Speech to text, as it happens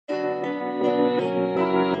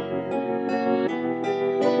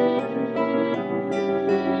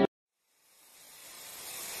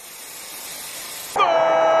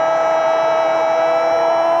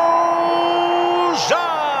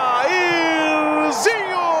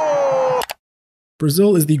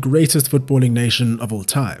Brazil is the greatest footballing nation of all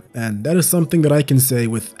time, and that is something that I can say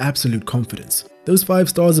with absolute confidence. Those 5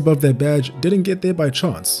 stars above their badge didn't get there by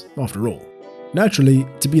chance, after all. Naturally,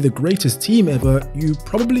 to be the greatest team ever, you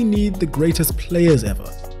probably need the greatest players ever,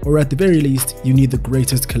 or at the very least, you need the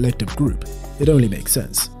greatest collective group. It only makes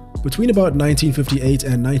sense. Between about 1958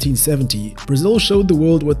 and 1970, Brazil showed the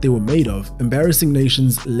world what they were made of, embarrassing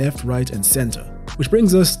nations left, right, and center. Which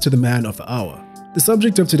brings us to the man of the hour. The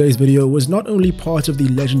subject of today's video was not only part of the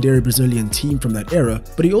legendary Brazilian team from that era,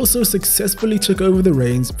 but he also successfully took over the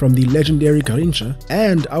reins from the legendary Garrincha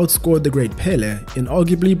and outscored the great Pelé in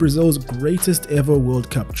arguably Brazil's greatest ever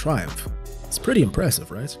World Cup triumph. It's pretty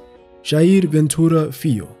impressive, right? Jair Ventura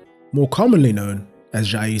Filho, more commonly known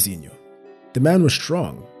as Jairzinho. The man was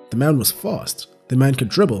strong, the man was fast, the man could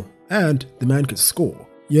dribble, and the man could score.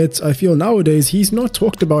 Yet, I feel nowadays he's not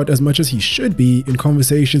talked about as much as he should be in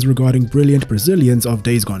conversations regarding brilliant Brazilians of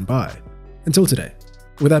days gone by. Until today.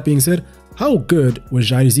 With that being said, how good was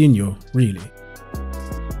Jairzinho really?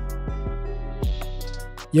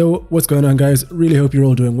 Yo, what's going on guys? Really hope you're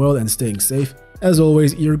all doing well and staying safe. As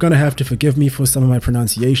always, you're gonna have to forgive me for some of my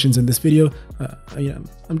pronunciations in this video.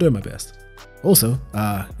 I'm doing my best. Also,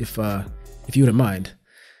 if you wouldn't mind.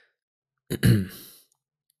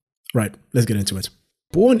 Right, let's get into it.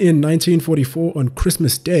 Born in 1944 on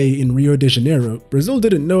Christmas Day in Rio de Janeiro, Brazil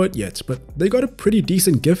didn't know it yet, but they got a pretty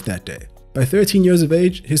decent gift that day. By 13 years of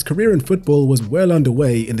age, his career in football was well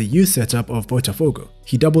underway in the youth setup of Botafogo.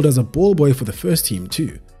 He doubled as a ball boy for the first team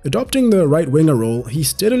too. Adopting the right winger role, he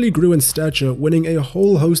steadily grew in stature, winning a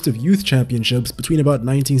whole host of youth championships between about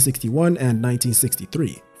 1961 and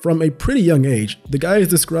 1963. From a pretty young age, the guy is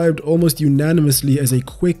described almost unanimously as a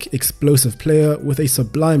quick, explosive player with a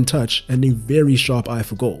sublime touch and a very sharp eye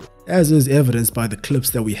for goal, as is evidenced by the clips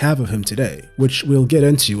that we have of him today, which we'll get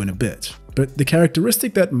into in a bit. But the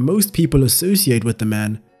characteristic that most people associate with the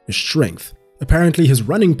man is strength. Apparently his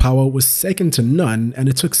running power was second to none, and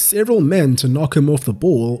it took several men to knock him off the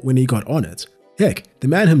ball when he got on it. Heck, the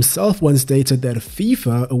man himself once stated that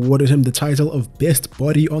FIFA awarded him the title of best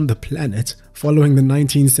body on the planet following the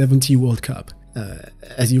 1970 World Cup.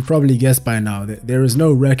 As you've probably guessed by now, there is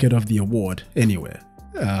no record of the award anywhere.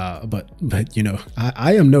 But you know,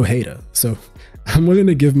 I am no hater, so I'm willing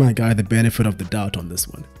to give my guy the benefit of the doubt on this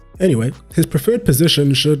one. Anyway, his preferred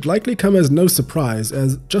position should likely come as no surprise,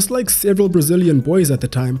 as just like several Brazilian boys at the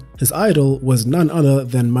time, his idol was none other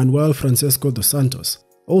than Manuel Francisco dos Santos,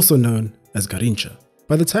 also known as Garrincha.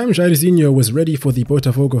 By the time Jairzinho was ready for the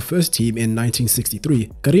Botafogo first team in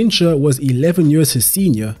 1963, Garrincha was 11 years his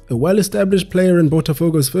senior, a well-established player in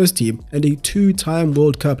Botafogo's first team, and a 2-time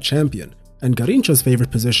World Cup champion. And Garrincha's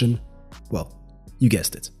favorite position, well, you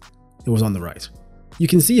guessed it. It was on the right. You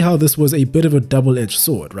can see how this was a bit of a double-edged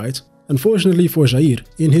sword, right? Unfortunately for Jair,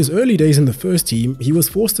 in his early days in the first team, he was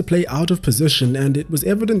forced to play out of position, and it was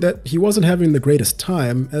evident that he wasn't having the greatest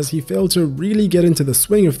time as he failed to really get into the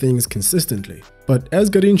swing of things consistently. But as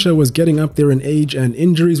Garrincha was getting up there in age and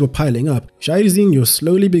injuries were piling up, Jairzinho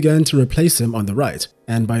slowly began to replace him on the right,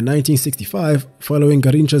 and by 1965, following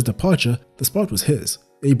Garrincha's departure, the spot was his.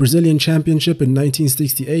 A Brazilian championship in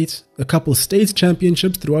 1968, a couple states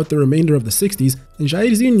championships throughout the remainder of the 60s, and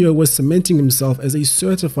Jairzinho was cementing himself as a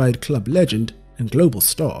certified club legend and global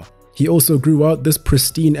star. He also grew out this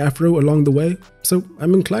pristine afro along the way, so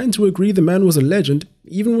I'm inclined to agree the man was a legend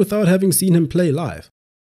even without having seen him play live.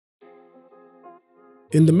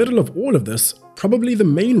 In the middle of all of this, probably the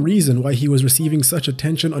main reason why he was receiving such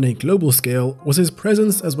attention on a global scale was his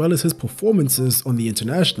presence as well as his performances on the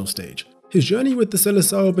international stage. His journey with the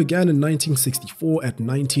Seleção began in 1964 at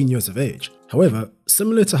 19 years of age. However,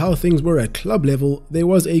 similar to how things were at club level, there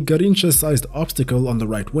was a Garrincha-sized obstacle on the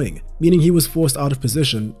right wing, meaning he was forced out of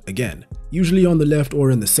position again, usually on the left or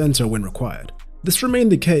in the center when required. This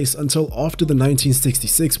remained the case until after the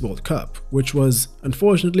 1966 World Cup, which was,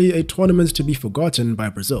 unfortunately, a tournament to be forgotten by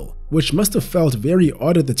Brazil, which must have felt very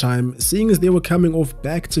odd at the time, seeing as they were coming off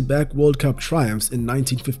back-to-back World Cup triumphs in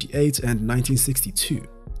 1958 and 1962.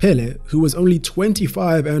 Pelé, who was only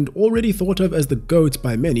 25 and already thought of as the GOAT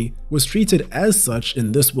by many, was treated as such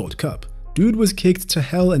in this World Cup. Dude was kicked to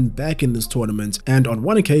hell and back in this tournament, and on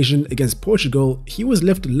one occasion against Portugal, he was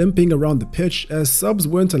left limping around the pitch as subs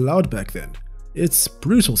weren't allowed back then. It's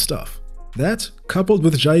brutal stuff. That, coupled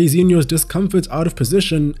with Jairzinho's discomfort out of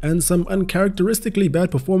position and some uncharacteristically bad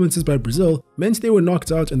performances by Brazil, meant they were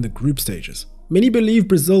knocked out in the group stages. Many believe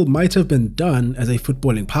Brazil might have been done as a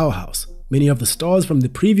footballing powerhouse. Many of the stars from the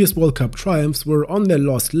previous World Cup triumphs were on their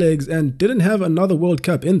last legs and didn't have another World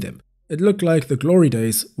Cup in them. It looked like the glory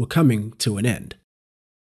days were coming to an end.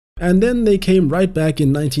 And then they came right back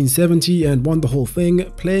in 1970 and won the whole thing,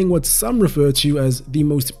 playing what some refer to as the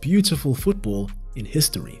most beautiful football in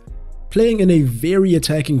history. Playing in a very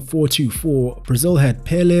attacking 4-2-4, Brazil had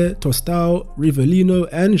Pelé, Tostão, Rivellino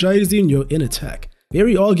and Jairzinho in attack,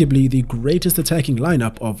 very arguably the greatest attacking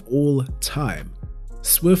lineup of all time.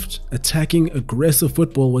 Swift, attacking, aggressive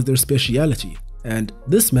football was their speciality, and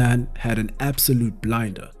this man had an absolute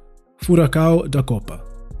blinder. Furacão da Copa,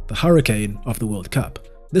 the Hurricane of the World Cup.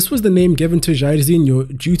 This was the name given to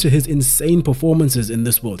Jairzinho due to his insane performances in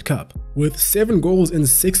this World Cup. With 7 goals in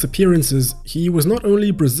 6 appearances, he was not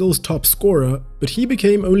only Brazil's top scorer, but he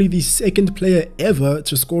became only the 2nd player ever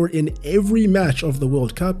to score in every match of the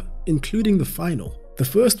World Cup, including the final. The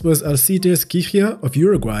first was Alcides Gurria of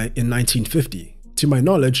Uruguay in 1950. To my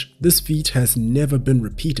knowledge, this feat has never been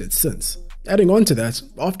repeated since. Adding on to that,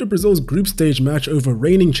 after Brazil's group stage match over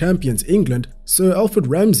reigning champions England, Sir Alfred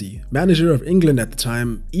Ramsey, manager of England at the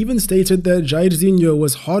time, even stated that Jairzinho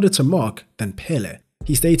was harder to mark than Pelé.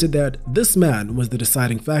 He stated that this man was the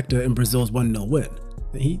deciding factor in Brazil's 1-0 win.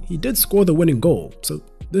 He did score the winning goal, so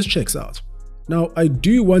this checks out. Now, I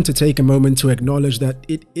do want to take a moment to acknowledge that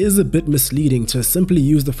it is a bit misleading to simply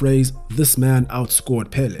use the phrase, "this man outscored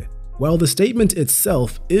Pelé." While the statement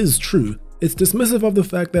itself is true, it's dismissive of the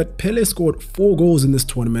fact that Pelé scored 4 goals in this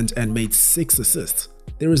tournament and made 6 assists.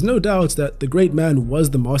 There is no doubt that the great man was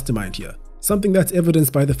the mastermind here, something that's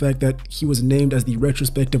evidenced by the fact that he was named as the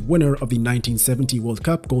retrospective winner of the 1970 World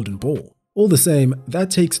Cup Golden Ball. All the same, that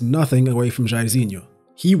takes nothing away from Jairzinho.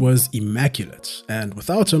 He was immaculate, and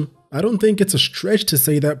without him, I don't think it's a stretch to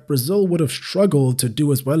say that Brazil would have struggled to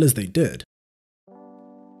do as well as they did.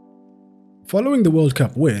 Following the World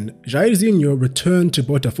Cup win, Jairzinho returned to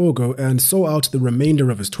Botafogo and saw out the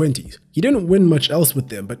remainder of his 20s. He didn't win much else with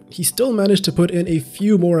them, but he still managed to put in a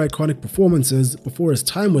few more iconic performances before his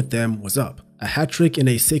time with them was up. A hat-trick in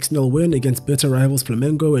a 6-0 win against bitter rivals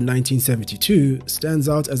Flamengo in 1972 stands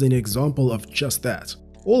out as an example of just that.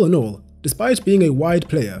 All in all, despite being a wide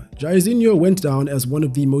player, Jairzinho went down as one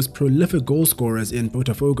of the most prolific goal scorers in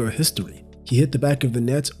Botafogo history. He hit the back of the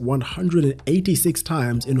net 186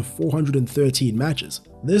 times in 413 matches.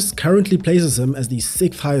 This currently places him as the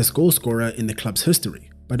 6th highest goal scorer in the club's history.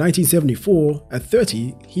 By 1974, at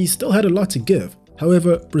 30, he still had a lot to give.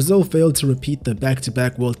 However, Brazil failed to repeat the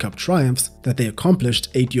back-to-back World Cup triumphs that they accomplished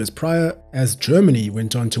 8 years prior, as Germany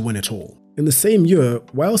went on to win it all. In the same year,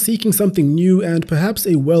 while seeking something new and perhaps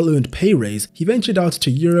a well-earned pay raise, he ventured out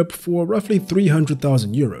to Europe for roughly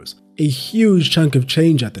 300,000 euros, a huge chunk of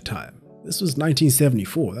change at the time. This was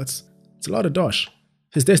 1974, that's a lot of dosh.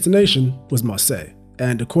 His destination was Marseille,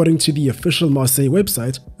 and according to the official Marseille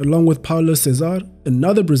website, along with Paulo César,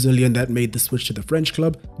 another Brazilian that made the switch to the French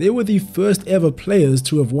club, they were the first ever players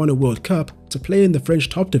to have won a World Cup to play in the French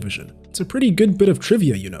top division. It's a pretty good bit of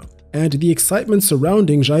trivia, you know. And the excitement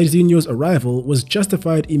surrounding Jairzinho's arrival was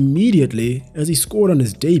justified immediately as he scored on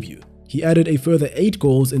his debut. He added a further 8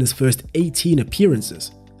 goals in his first 18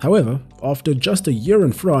 appearances. However, after just a year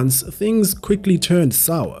in France, things quickly turned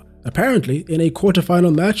sour. Apparently, in a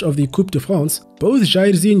quarterfinal match of the Coupe de France, both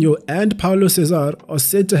Jairzinho and Paulo César are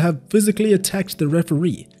said to have physically attacked the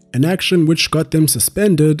referee, an action which got them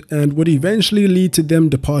suspended and would eventually lead to them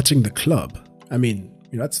departing the club. I mean,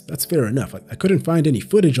 that's fair enough. I couldn't find any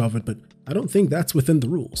footage of it, but I don't think that's within the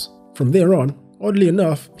rules. From there on, oddly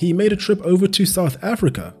enough, he made a trip over to South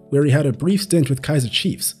Africa, where he had a brief stint with Kaizer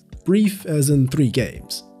Chiefs. Brief as in 3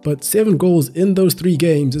 games. But 7 goals in those 3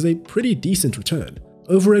 games is a pretty decent return.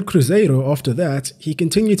 Over at Cruzeiro after that, he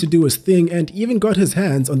continued to do his thing and even got his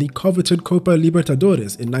hands on the coveted Copa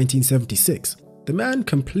Libertadores in 1976. The man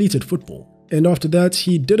completed football. And after that,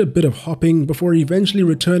 he did a bit of hopping before eventually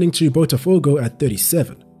returning to Botafogo at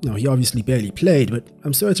 37. Now, he obviously barely played, but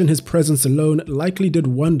I'm certain his presence alone likely did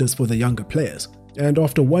wonders for the younger players. And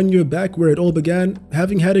after 1 year back where it all began,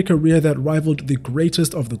 having had a career that rivaled the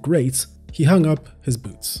greatest of the greats, he hung up his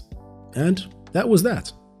boots. And that was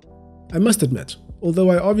that. I must admit, although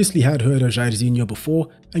I obviously had heard of Jairzinho before,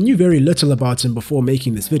 I knew very little about him before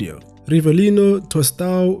making this video. Rivellino,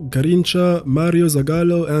 Tostão, Garrincha, Mario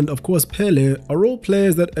Zagallo, and of course Pelé are all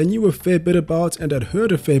players that I knew a fair bit about and had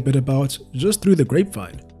heard a fair bit about just through the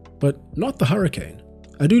grapevine. But not the Hurricane.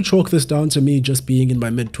 I do chalk this down to me just being in my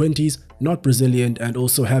mid-20s, not Brazilian, and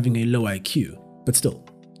also having a low IQ. But still,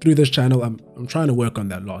 through this channel, I'm trying to work on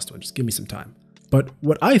that last one, just give me some time. But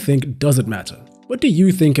what I think doesn't matter. What do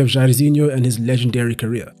you think of Jairzinho and his legendary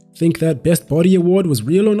career? Think that Best Body Award was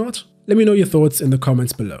real or not? Let me know your thoughts in the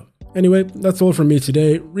comments below. Anyway, that's all from me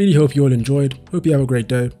today. Really hope you all enjoyed. Hope you have a great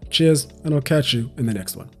day. Cheers, and I'll catch you in the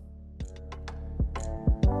next one.